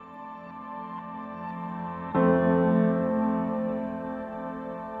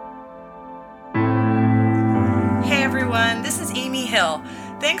everyone. This is Amy Hill.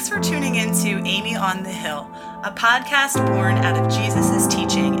 Thanks for tuning in to Amy on the Hill, a podcast born out of Jesus'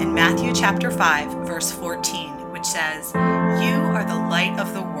 teaching in Matthew chapter 5, verse 14, which says, "You are the light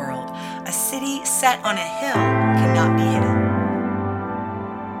of the world. A city set on a hill cannot be hidden."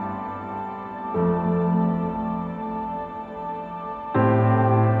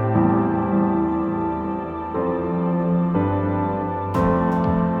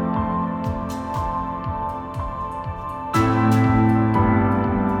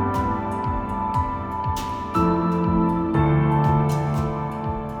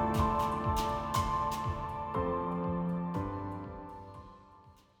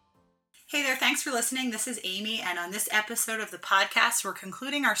 Hey there, thanks for listening. This is Amy, and on this episode of the podcast, we're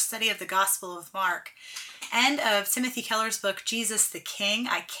concluding our study of the Gospel of Mark and of Timothy Keller's book, Jesus the King.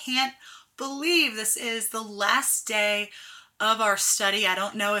 I can't believe this is the last day of our study. I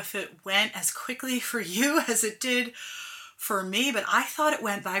don't know if it went as quickly for you as it did for me, but I thought it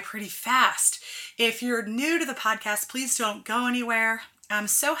went by pretty fast. If you're new to the podcast, please don't go anywhere. I'm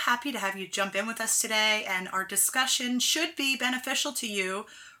so happy to have you jump in with us today, and our discussion should be beneficial to you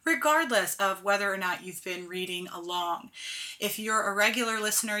regardless of whether or not you've been reading along. If you're a regular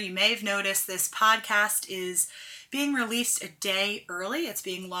listener, you may have noticed this podcast is being released a day early. It's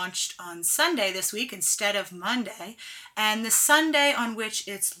being launched on Sunday this week instead of Monday. And the Sunday on which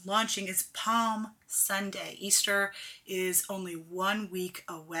it's launching is Palm Sunday. Easter is only 1 week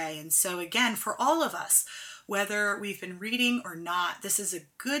away. And so again, for all of us, whether we've been reading or not, this is a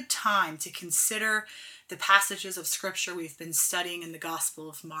good time to consider the passages of scripture we've been studying in the Gospel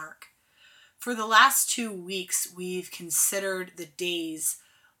of Mark. For the last 2 weeks, we've considered the days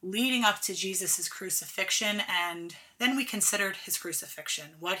leading up to Jesus' crucifixion, and then we considered his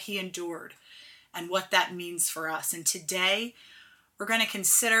crucifixion, what he endured, and what that means for us. And today, we're going to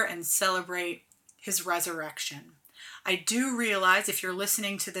consider and celebrate his resurrection. I do realize if you're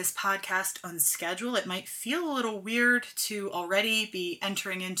listening to this podcast on schedule, it might feel a little weird to already be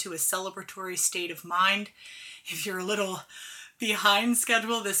entering into a celebratory state of mind. If you're a little behind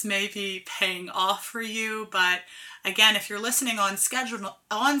schedule, this may be paying off for you. But again, if you're listening on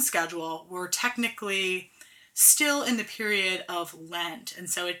schedule, we're technically still in the period of Lent. And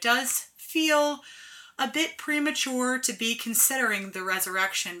so it does feel a bit premature to be considering the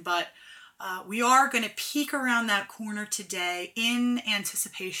resurrection, but we are going to peek around that corner today in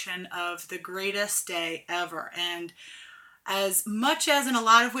anticipation of the greatest day ever. And as much as in a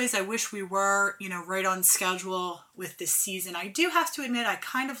lot of ways I wish we were, right on schedule with this season, I do have to admit I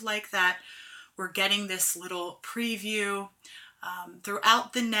kind of like that we're getting this little preview.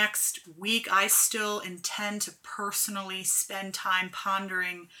 Throughout the next week, I still intend to personally spend time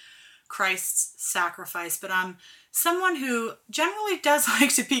pondering Christ's sacrifice, but I'm someone who generally does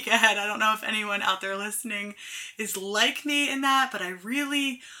like to peek ahead. I don't know if anyone out there listening is like me in that, but I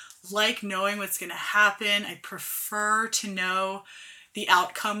really like knowing what's going to happen. I prefer to know the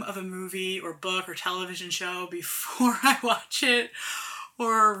outcome of a movie or book or television show before I watch it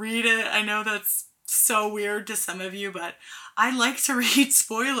or read it. I know that's so weird to some of you, but I like to read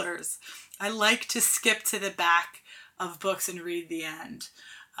spoilers. I like to skip to the back of books and read the end.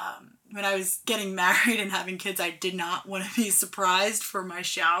 When I was getting married and having kids, I did not want to be surprised for my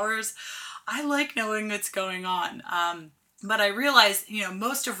showers. I like knowing what's going on. But I realize,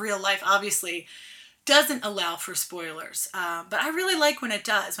 most of real life obviously doesn't allow for spoilers. But I really like when it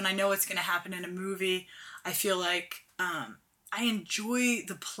does. When I know what's going to happen in a movie, I feel like I enjoy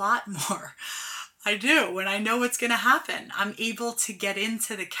the plot more. I do. When I know what's going to happen, I'm able to get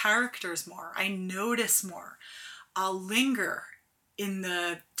into the characters more. I notice more. I'll linger in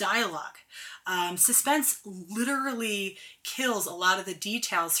the dialogue. Suspense literally kills a lot of the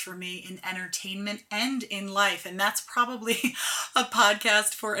details for me in entertainment and in life. And that's probably a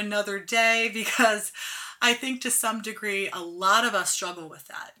podcast for another day, because I think to some degree, a lot of us struggle with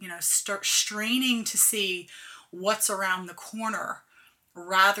that, start straining to see what's around the corner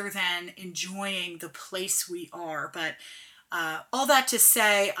rather than enjoying the place we are. But all that to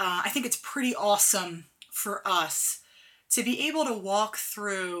say, I think it's pretty awesome for us to be able to walk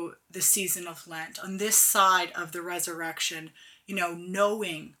through the season of Lent on this side of the resurrection,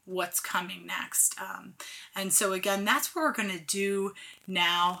 knowing what's coming next. And so again, that's what we're going to do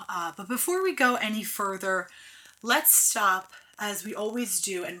now. But before we go any further, let's stop as we always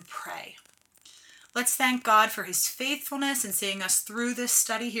do and pray. Let's thank God for his faithfulness in seeing us through this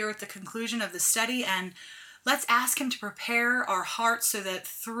study here at the conclusion of the study. And let's ask him to prepare our hearts so that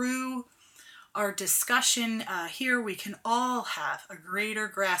through our discussion here, we can all have a greater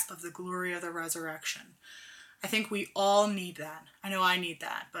grasp of the glory of the resurrection. I think we all need that. I know I need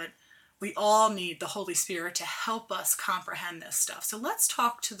that, but We all need the Holy Spirit to help us comprehend this stuff. So let's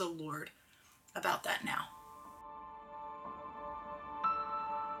talk to the Lord about that now.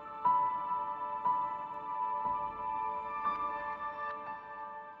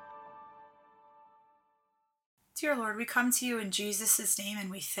 Dear Lord, we come to you in Jesus' name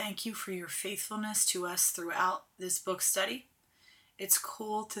and we thank you for your faithfulness to us throughout this book study. It's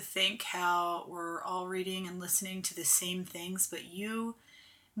cool to think how we're all reading and listening to the same things, but you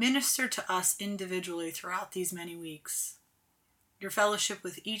ministered to us individually throughout these many weeks. Your fellowship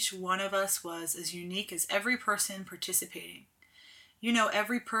with each one of us was as unique as every person participating. You know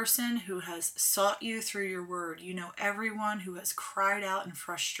every person who has sought you through your word. You know everyone who has cried out in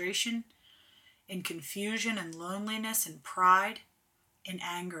frustration, in confusion and loneliness and pride, in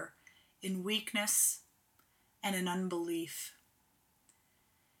anger, in weakness, and in unbelief.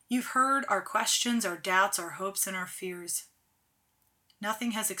 You've heard our questions, our doubts, our hopes, and our fears.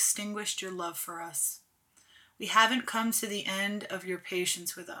 Nothing has extinguished your love for us. We haven't come to the end of your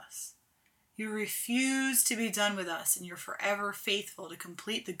patience with us. You refuse to be done with us, and you're forever faithful to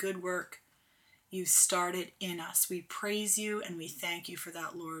complete the good work you started in us. We praise you and we thank you for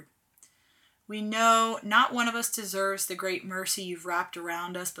that, Lord. We know not one of us deserves the great mercy you've wrapped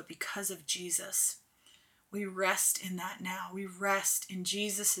around us, but because of Jesus, we rest in that now. We rest in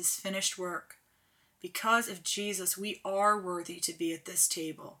Jesus' finished work. Because of Jesus, we are worthy to be at this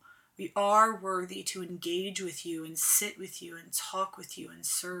table. We are worthy to engage with you and sit with you and talk with you and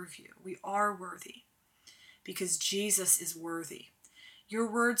serve you. We are worthy because Jesus is worthy.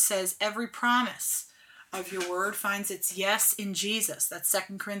 Your word says every promise of your word finds its yes in Jesus. That's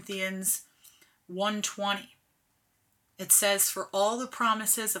 2 Corinthians 1:20. It says, for all the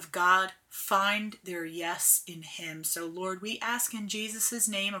promises of God find their yes in him. So Lord, we ask in Jesus'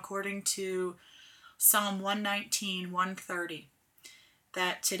 name, according to Psalm 119, 130,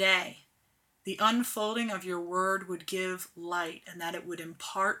 that today the unfolding of your word would give light and that it would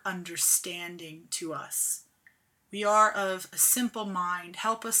impart understanding to us. We are of a simple mind.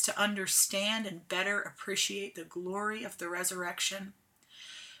 Help us to understand and better appreciate the glory of the resurrection.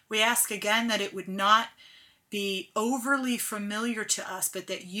 We ask again that it would not be overly familiar to us, but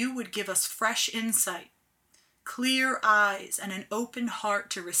that you would give us fresh insight, clear eyes, and an open heart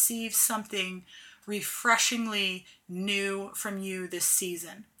to receive something refreshingly new from you this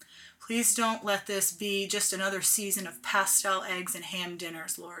season. Please don't let this be just another season of pastel eggs and ham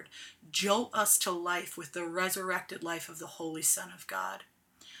dinners, Lord. Jolt us to life with the resurrected life of the Holy Son of God.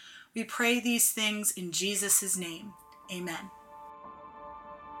 We pray these things in Jesus' name. Amen.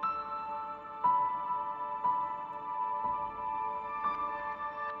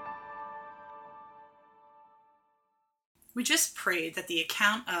 We just prayed that the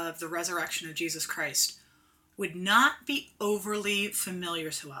account of the resurrection of Jesus Christ would not be overly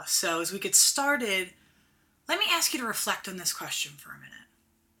familiar to us. So as we get started, let me ask you to reflect on this question for a minute.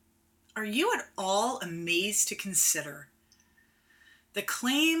 Are you at all amazed to consider the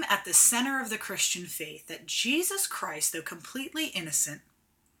claim at the center of the Christian faith that Jesus Christ, though completely innocent,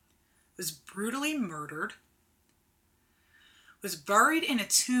 was brutally murdered, was buried in a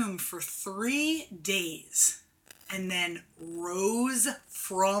tomb for 3 days, and then rose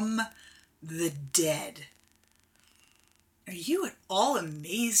from the dead? Are you at all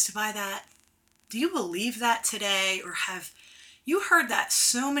amazed by that? Do you believe that today? Or have you heard that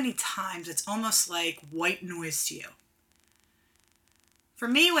so many times it's almost like white noise to you? For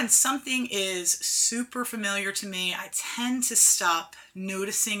me, when something is super familiar to me, I tend to stop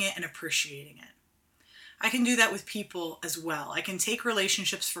noticing it and appreciating it. I can do that with people as well. I can take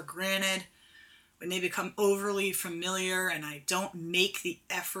relationships for granted when they become overly familiar and I don't make the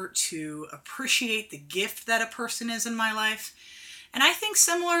effort to appreciate the gift that a person is in my life. And I think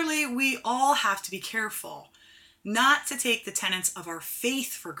similarly, we all have to be careful not to take the tenets of our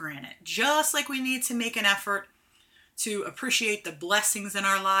faith for granted, just like we need to make an effort to appreciate the blessings in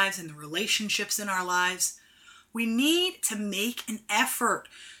our lives and the relationships in our lives. We need to make an effort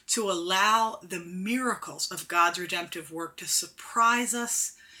to allow the miracles of God's redemptive work to surprise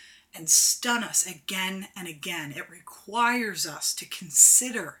us and stun us again and again. It requires us to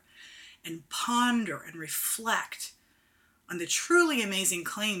consider and ponder and reflect on the truly amazing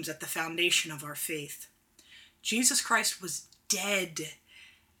claims at the foundation of our faith. Jesus Christ was dead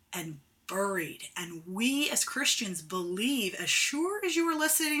and buried, and we as Christians believe, as sure as you are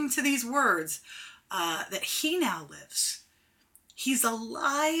listening to these words, that he now lives. He's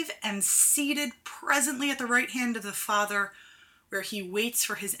alive and seated presently at the right hand of the Father, where he waits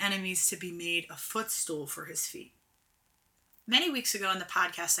for his enemies to be made a footstool for his feet. Many weeks ago in the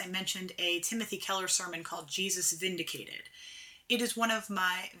podcast, I mentioned a Timothy Keller sermon called Jesus Vindicated. it is one of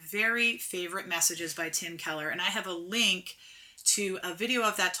my very favorite messages by Tim Keller, and I have a link to a video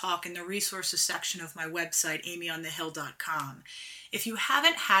of that talk in the resources section of my website, amyonthehill.com. If you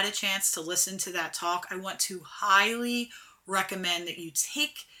haven't had a chance to listen to that talk, I want to highly recommend that you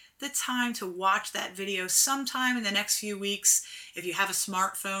take the time to watch that video sometime in the next few weeks. If you have a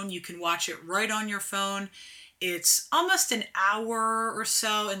smartphone, you can watch it right on your phone. It's almost an hour or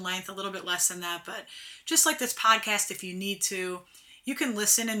so in length, a little bit less than that, but just like this podcast, if you need to, you can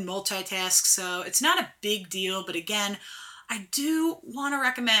listen and multitask, so it's not a big deal. But again, I do want to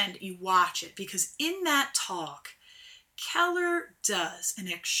recommend you watch it, because in that talk, Keller does an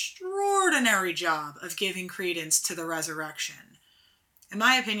extraordinary job of giving credence to the resurrection. In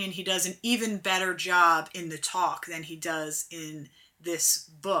my opinion, he does an even better job in the talk than he does in this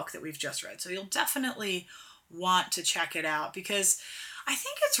book that we've just read. So you'll definitely want to check it out, because I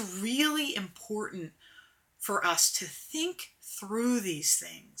think it's really important for us to think through these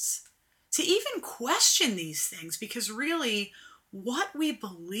things, to even question these things, because really what we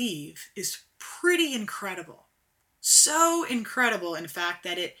believe is pretty incredible. So incredible, in fact,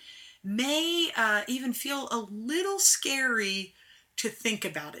 that it may even feel a little scary to think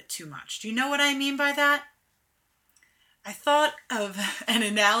about it too much. Do you know what I mean by that? I thought of an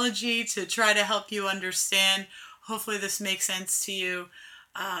analogy to try to help you understand. Hopefully this makes sense to you.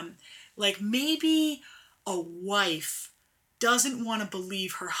 Like maybe a wife doesn't want to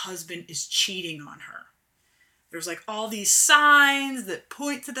believe her husband is cheating on her. There's like all these signs that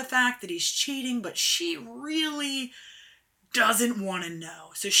point to the fact that he's cheating, but she really doesn't want to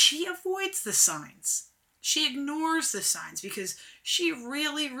know. So she avoids the signs. She ignores the signs because she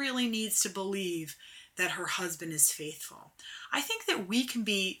really, really needs to believe that her husband is faithful. I think that we can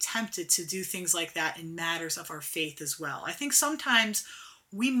be tempted to do things like that in matters of our faith as well. I think sometimes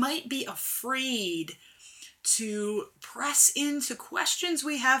we might be afraid to press into questions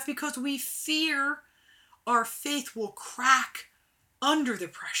we have because we fear our faith will crack under the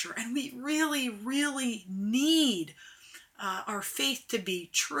pressure. And we really, really need our faith to be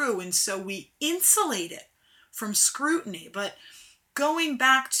true. And so we insulate it from scrutiny. But going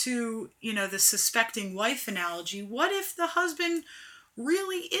back to, the suspecting wife analogy, what if the husband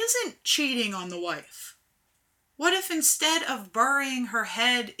really isn't cheating on the wife? What if instead of burying her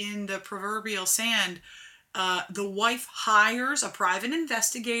head in the proverbial sand, the wife hires a private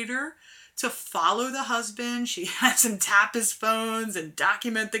investigator to follow the husband? She has him tap his phones and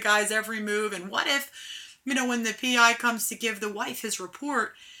document the guy's every move. And what if, when the PI comes to give the wife his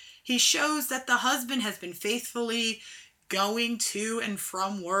report, he shows that the husband has been faithfully going to and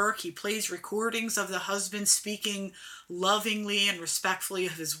from work. He plays recordings of the husband speaking lovingly and respectfully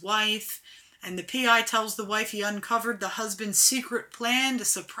of his wife. And the PI tells the wife he uncovered the husband's secret plan to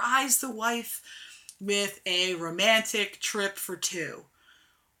surprise the wife with a romantic trip for two.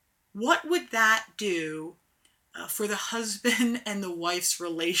 What would that do for the husband and the wife's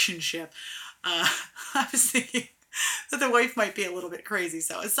relationship? I was thinking that the wife might be a little bit crazy.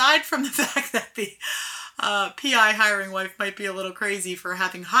 So aside from the fact that the PI hiring wife might be a little crazy for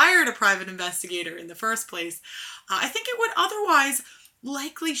having hired a private investigator in the first place, I think it would otherwise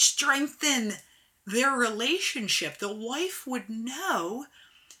likely strengthen their relationship. The wife would know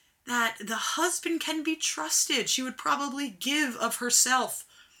that the husband can be trusted. She would probably give of herself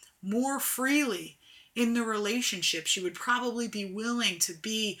more freely in the relationship. She would probably be willing to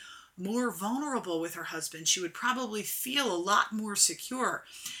be more vulnerable with her husband. She would probably feel a lot more secure.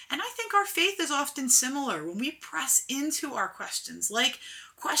 And I think our faith is often similar when we press into our questions, like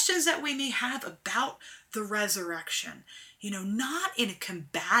questions that we may have about the resurrection, not in a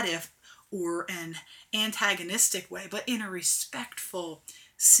combative or an antagonistic way, but in a respectful,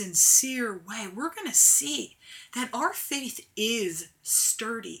 sincere way. We're going to see that our faith is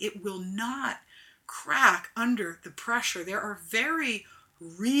sturdy. It will not crack under the pressure. There are very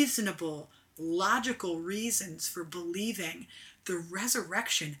reasonable, logical reasons for believing the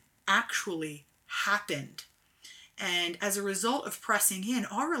resurrection actually happened. And as a result of pressing in,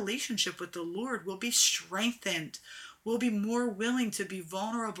 our relationship with the Lord will be strengthened. We'll be more willing to be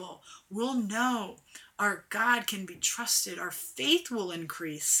vulnerable. We'll know our God can be trusted. Our faith will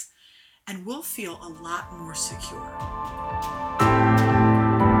increase, and we'll feel a lot more secure.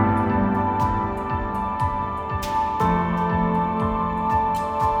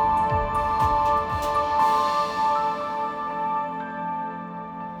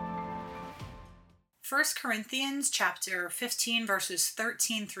 1 Corinthians chapter 15 verses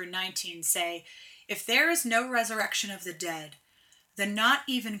 13 through 19 say, "If there is no resurrection of the dead, then not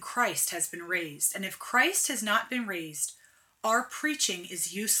even Christ has been raised. And if Christ has not been raised, our preaching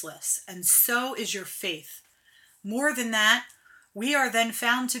is useless, and so is your faith. More than that, We are then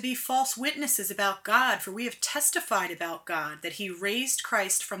found to be false witnesses about God, for we have testified about God that he raised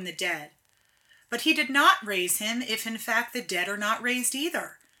Christ from the dead. But he did not raise him if in fact the dead are not raised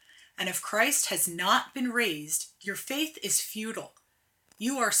either. And if Christ has not been raised, your faith is futile.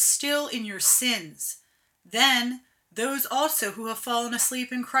 You are still in your sins. Then those also who have fallen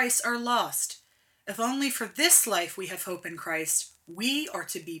asleep in Christ are lost. If only for this life we have hope in Christ, we are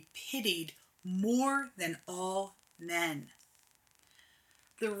to be pitied more than all men.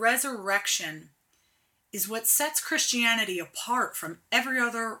 The resurrection is what sets Christianity apart from every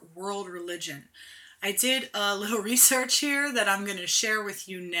other world religion. I did a little research here that I'm going to share with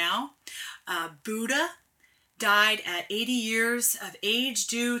you now. Buddha died at 80 years of age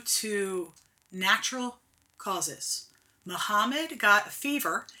due to natural causes. Muhammad got a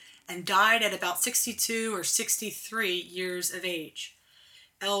fever and died at about 62 or 63 years of age.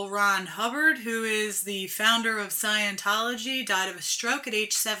 L. Ron Hubbard, who is the founder of Scientology, died of a stroke at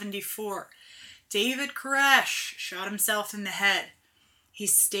age 74. David Koresh shot himself in the head. He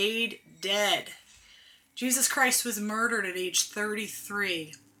stayed dead. Jesus Christ was murdered at age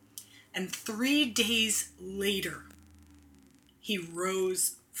 33. And 3 days later, he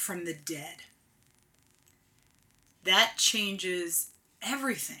rose from the dead. That changes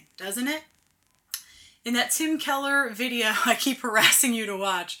everything, doesn't it? In that Tim Keller video I keep harassing you to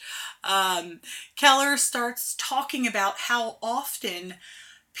watch, Keller starts talking about how often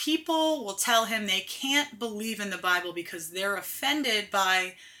people will tell him they can't believe in the Bible because they're offended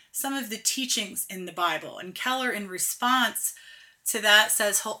by some of the teachings in the Bible. And Keller, in response to that,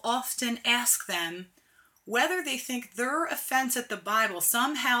 says he'll often ask them whether they think their offense at the Bible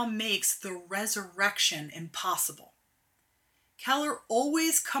somehow makes the resurrection impossible. Keller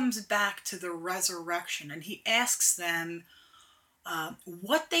always comes back to the resurrection, and he asks them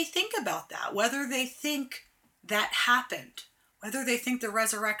what they think about that, whether they think that happened, whether they think the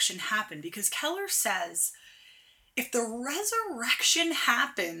resurrection happened. Because Keller says, if the resurrection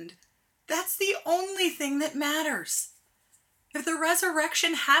happened, that's the only thing that matters. If the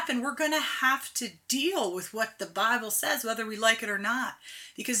resurrection happened, we're going to have to deal with what the Bible says, whether we like it or not,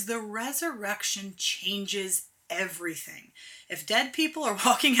 because the resurrection changes everything. If dead people are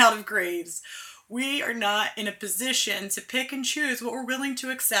walking out of graves, we are not in a position to pick and choose what we're willing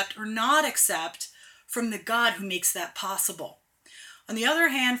to accept or not accept from the God who makes that possible. On the other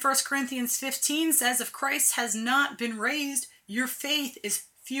hand, 1 Corinthians 15 says, if Christ has not been raised, your faith is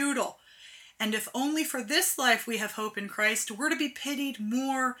futile. And if only for this life we have hope in Christ, we're to be pitied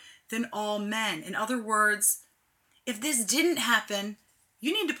more than all men. In other words, if this didn't happen,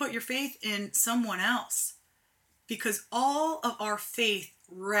 you need to put your faith in someone else, because all of our faith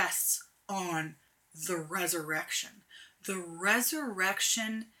rests on the resurrection. The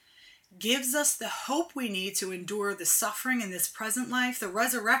resurrection gives us the hope we need to endure the suffering in this present life. The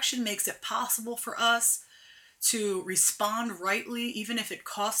resurrection makes it possible for us to respond rightly, even if it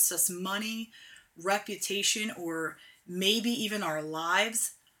costs us money, reputation, or maybe even our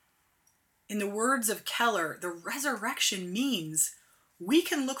lives. In the words of Keller, the resurrection means we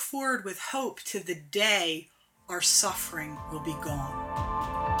can look forward with hope to the day our suffering will be gone.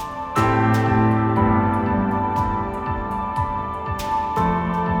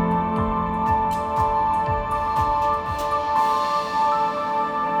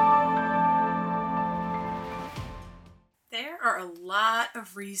 There are a lot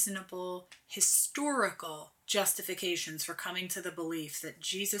of reasonable historical justifications for coming to the belief that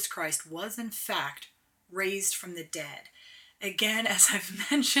Jesus Christ was in fact raised from the dead. Again, as I've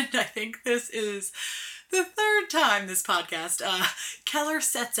mentioned, I think this is the third time this podcast, Keller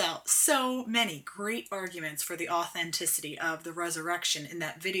sets out so many great arguments for the authenticity of the resurrection in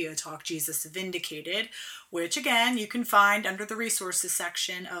that video talk, Jesus Vindicated, which again, you can find under the resources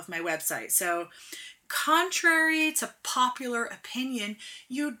section of my website. So contrary to popular opinion,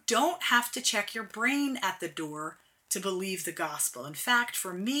 you don't have to check your brain at the door to believe the gospel. In fact,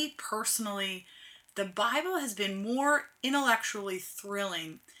 for me personally, the Bible has been more intellectually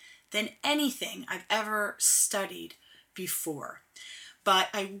thrilling than anything I've ever studied before. But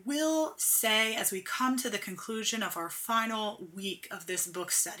I will say, as we come to the conclusion of our final week of this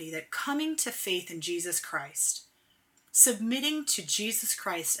book study, that coming to faith in Jesus Christ, submitting to Jesus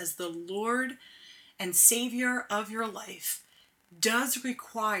Christ as the Lord and Savior of your life, does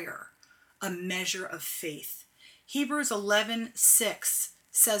require a measure of faith. Hebrews 11:6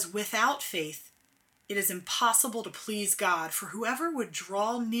 says, without faith, it is impossible to please God, for whoever would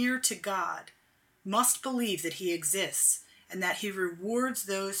draw near to God must believe that he exists and that he rewards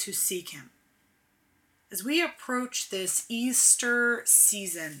those who seek him. As we approach this Easter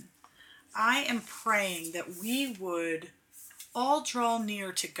season, I am praying that we would all draw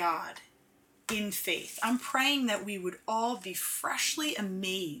near to God in faith. I'm praying that we would all be freshly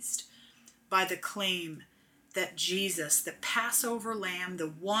amazed by the claim that Jesus, the Passover lamb, the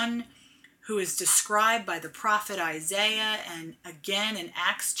one who is described by the prophet Isaiah and again in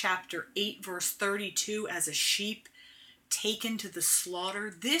Acts chapter 8 verse 32 as a sheep taken to the slaughter,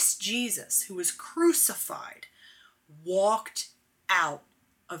 this Jesus who was crucified walked out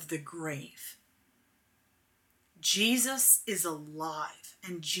of the grave. Jesus is alive,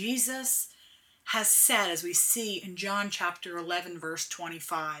 and Jesus has said, as we see in John chapter 11 verse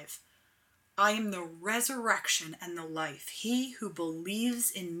 25, I am the resurrection and the life. He who believes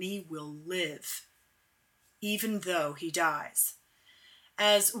in me will live, even though he dies.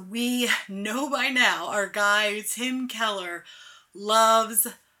 As we know by now, our guide, Tim Keller, loves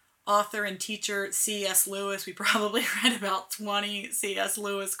author and teacher C.S. Lewis. We probably read about 20 C.S.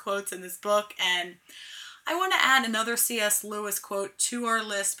 Lewis quotes in this book, and I want to add another C.S. Lewis quote to our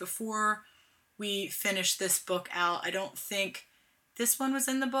list before we finish this book out. I don't think this one was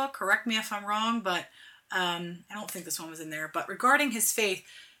in the book. Correct me if I'm wrong, but I don't think this one was in there. But regarding his faith,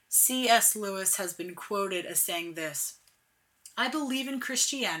 C.S. Lewis has been quoted as saying this: I believe in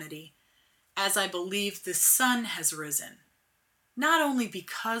Christianity as I believe the sun has risen, not only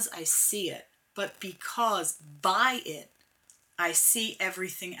because I see it, but because by it I see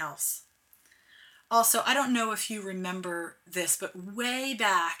everything else. Also, I don't know if you remember this, but way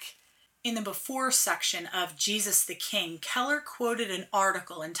back in the before section of Jesus the King, Keller quoted an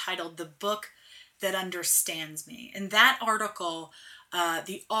article entitled The Book That Understands Me. In that article,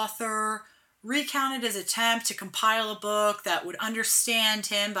 the author recounted his attempt to compile a book that would understand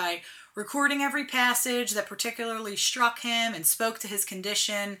him by recording every passage that particularly struck him and spoke to his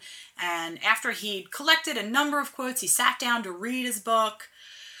condition. And after he'd collected a number of quotes, he sat down to read his book.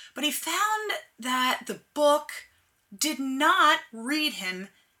 But he found that the book did not read him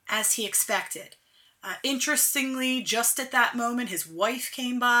as he expected. Interestingly, just at that moment, his wife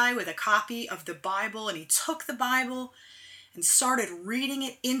came by with a copy of the Bible, and he took the Bible and started reading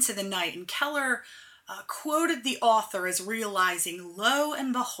it into the night. And Keller quoted the author as realizing, lo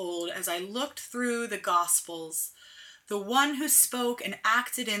and behold, as I looked through the Gospels, the one who spoke and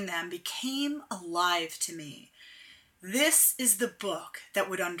acted in them became alive to me. This is the book that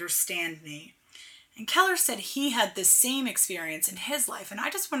would understand me. And Keller said he had the same experience in his life. And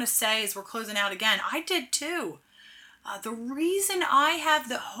I just want to say, as we're closing out again, I did too. The reason I have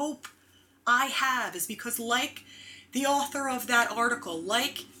the hope I have is because, like the author of that article,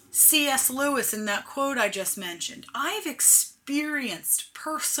 like C.S. Lewis in that quote I just mentioned, I've experienced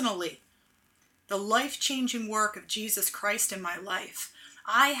personally the life-changing work of Jesus Christ in my life.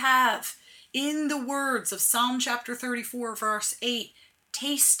 I have, in the words of Psalm chapter 34, verse 8,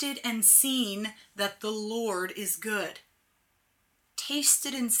 tasted and seen that the Lord is good.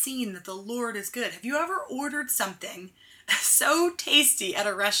 Tasted and seen that the Lord is good. Have you ever ordered something so tasty at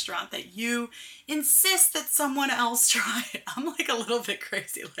a restaurant that you insist that someone else try it? I'm like a little bit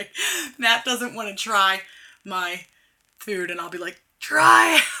crazy. Like, Matt doesn't want to try my food, and I'll be like,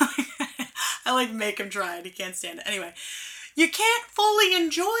 try. I like make him try it. He can't stand it. Anyway, you can't fully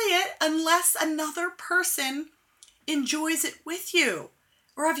enjoy it unless another person enjoys it with you.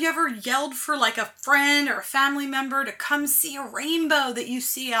 Or have you ever yelled for like a friend or a family member to come see a rainbow that you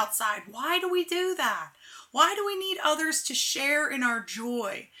see outside? Why do we do that? Why do we need others to share in our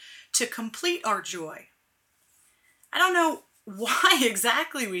joy, to complete our joy? I don't know why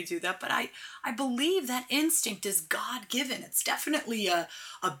exactly we do that, but I believe that instinct is God-given. It's definitely a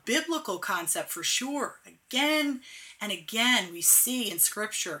biblical concept for sure. Again and again, we see in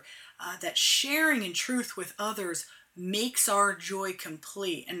Scripture that sharing in truth with others makes our joy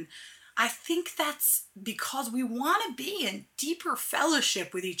complete. And I think that's because we want to be in deeper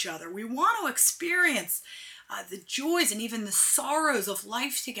fellowship with each other. We want to experience the joys and even the sorrows of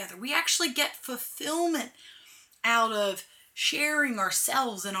life together. We actually get fulfillment out of sharing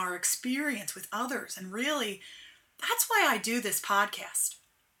ourselves and our experience with others. And really, that's why I do this podcast.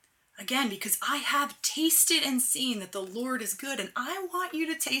 Again, because I have tasted and seen that the Lord is good, and I want you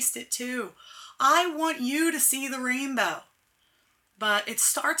to taste it too. I want you to see the rainbow. But it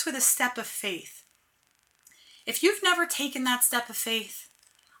starts with a step of faith. If you've never taken that step of faith,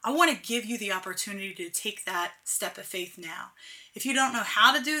 I want to give you the opportunity to take that step of faith now. If you don't know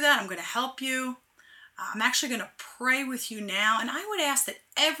how to do that, I'm going to help you. I'm actually going to pray with you now. And I would ask that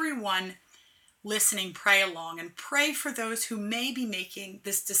everyone listening pray along and pray for those who may be making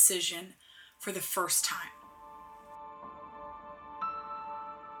this decision for the first time.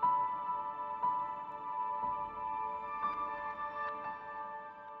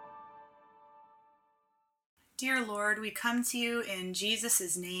 Dear Lord, we come to you in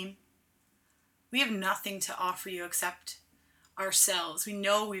Jesus' name. We have nothing to offer you except ourselves. We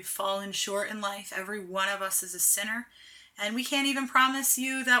know we've fallen short in life. Every one of us is a sinner, and we can't even promise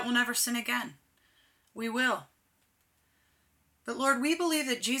you that we'll never sin again. We will. But Lord, we believe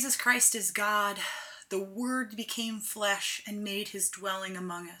that Jesus Christ is God. The Word became flesh and made his dwelling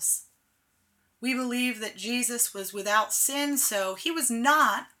among us. We believe that Jesus was without sin, so he was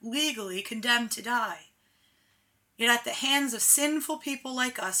not legally condemned to die. Yet at the hands of sinful people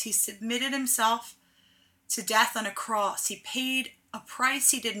like us, he submitted himself to death on a cross. He paid a price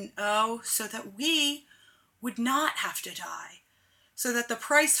he didn't owe so that we would not have to die, so that the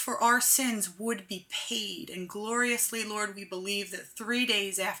price for our sins would be paid. And gloriously, Lord, we believe that 3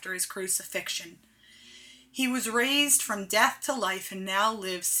 days after his crucifixion, he was raised from death to life and now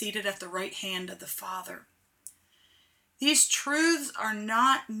lives seated at the right hand of the Father. These truths are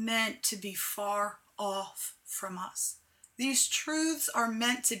not meant to be far off from us. These truths are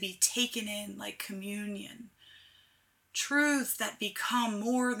meant to be taken in like communion. Truths that become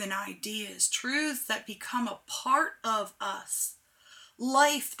more than ideas. Truths that become a part of us.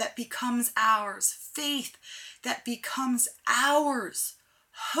 Life that becomes ours. Faith that becomes ours.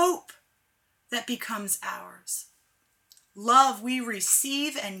 Hope that becomes ours. Love we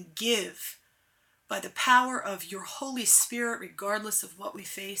receive and give by the power of your Holy Spirit, regardless of what we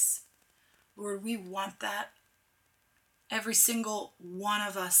face. Lord, we want that. Every single one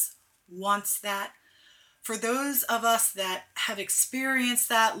of us wants that. For those of us that have experienced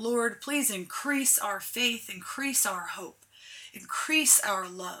that, Lord, please increase our faith, increase our hope, increase our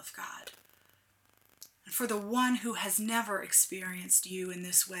love, God. And for the one who has never experienced you in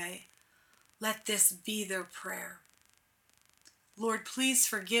this way, let this be their prayer. Lord, please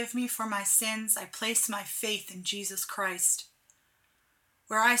forgive me for my sins. I place my faith in Jesus Christ.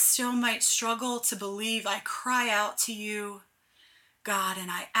 Where I still might struggle to believe, I cry out to you, God, and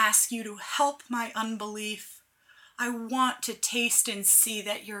I ask you to help my unbelief. I want to taste and see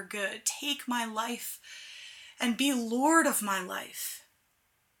that you're good. Take my life and be Lord of my life.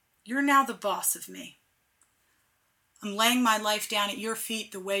 You're now the boss of me. I'm laying my life down at your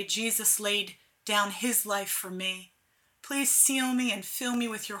feet the way Jesus laid down his life for me. Please seal me and fill me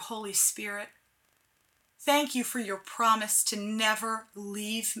with your Holy Spirit. Thank you for your promise to never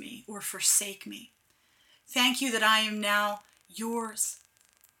leave me or forsake me. Thank you that I am now yours.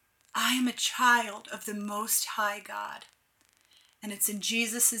 I am a child of the Most High God. And it's in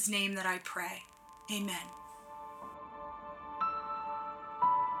Jesus' name that I pray. Amen.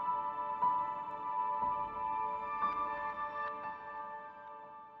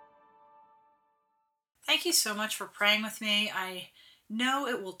 Thank you so much for praying with me. I know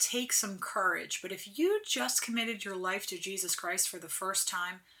it will take some courage, but if you just committed your life to Jesus Christ for the first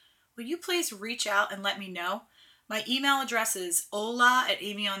time, will you please reach out and let me know? My email address is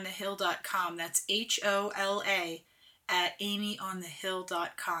ola@amyonthehill.com. That's HOLA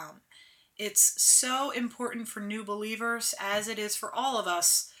 @amyonthehill.com. It's so important for new believers, as it is for all of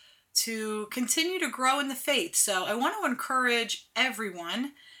us, to continue to grow in the faith. So I want to encourage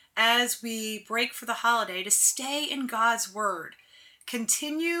everyone as we break for the holiday to stay in God's Word.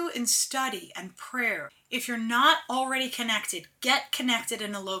 Continue in study and prayer. If you're not already connected, get connected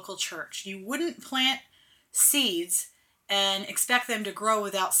in a local church. You wouldn't plant seeds and expect them to grow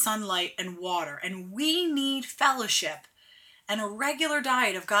without sunlight and water. And we need fellowship and a regular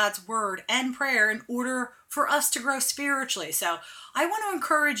diet of God's Word and prayer in order for us to grow spiritually. So I want to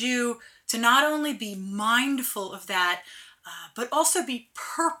encourage you to not only be mindful of that, but also be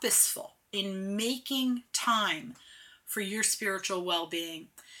purposeful in making time for your spiritual well-being.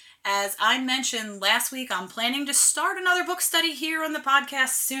 As I mentioned last week, I'm planning to start another book study here on the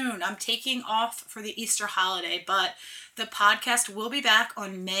podcast soon. I'm taking off for the Easter holiday, but the podcast will be back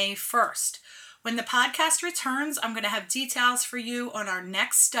on May 1st. When the podcast returns, I'm going to have details for you on our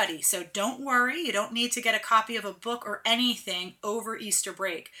next study. So don't worry, you don't need to get a copy of a book or anything over Easter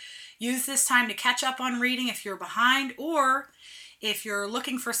break. Use this time to catch up on reading if you're behind, or if you're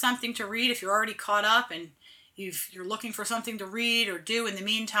looking for something to read, if you're already caught up and you're looking for something to read or do in the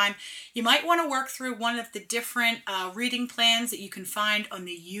meantime, you might want to work through one of the different reading plans that you can find on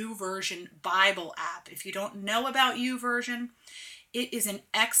the YouVersion Bible app. If you don't know about YouVersion, it is an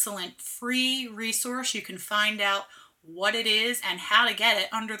excellent free resource. You can find out what it is and how to get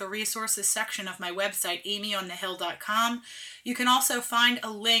it under the resources section of my website, amyonthehill.com. You can also find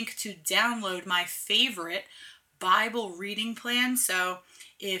a link to download my favorite Bible reading plan. So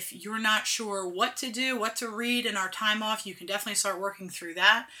if you're not sure what to do, what to read in our time off, you can definitely start working through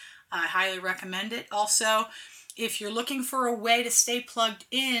that. I highly recommend it. Also, if you're looking for a way to stay plugged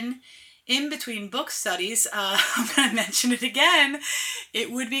in in between book studies, I'm going to mention it again.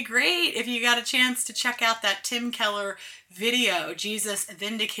 It would be great if you got a chance to check out that Tim Keller video, Jesus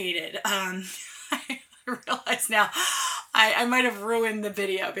Vindicated. I realize now I might have ruined the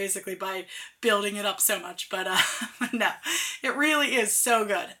video basically by building it up so much, but no, it really is so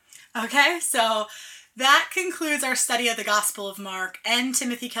good. Okay, so that concludes our study of the Gospel of Mark and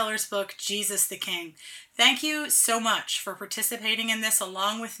Timothy Keller's book, Jesus the King. Thank you so much for participating in this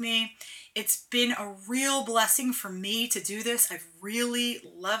along with me. It's been a real blessing for me to do this. I've really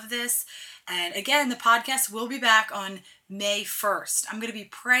loved this. And again, the podcast will be back on May 1st. I'm going to be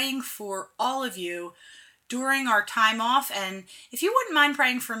praying for all of you during our time off. And if you wouldn't mind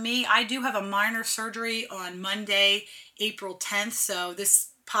praying for me, I do have a minor surgery on Monday, April 10th. So this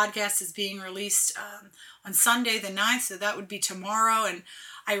podcast is being released on Sunday the 9th, so that would be tomorrow. And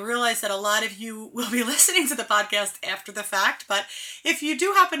I realize that a lot of you will be listening to the podcast after the fact, but if you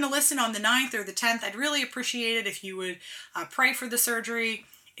do happen to listen on the 9th or the 10th, I'd really appreciate it if you would pray for the surgery.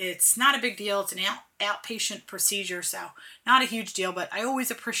 It's not a big deal. It's an outpatient procedure, so not a huge deal, but I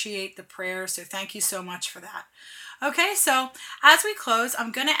always appreciate the prayer, so thank you so much for that. Okay, so as we close,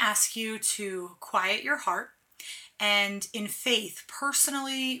 I'm going to ask you to quiet your heart and in faith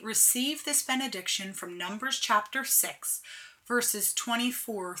personally receive this benediction from Numbers chapter 6, verses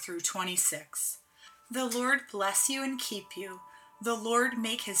 24 through 26. The Lord bless you and keep you. The Lord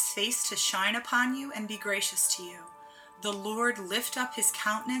make his face to shine upon you and be gracious to you. The Lord lift up his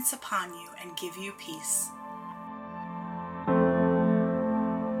countenance upon you and give you peace.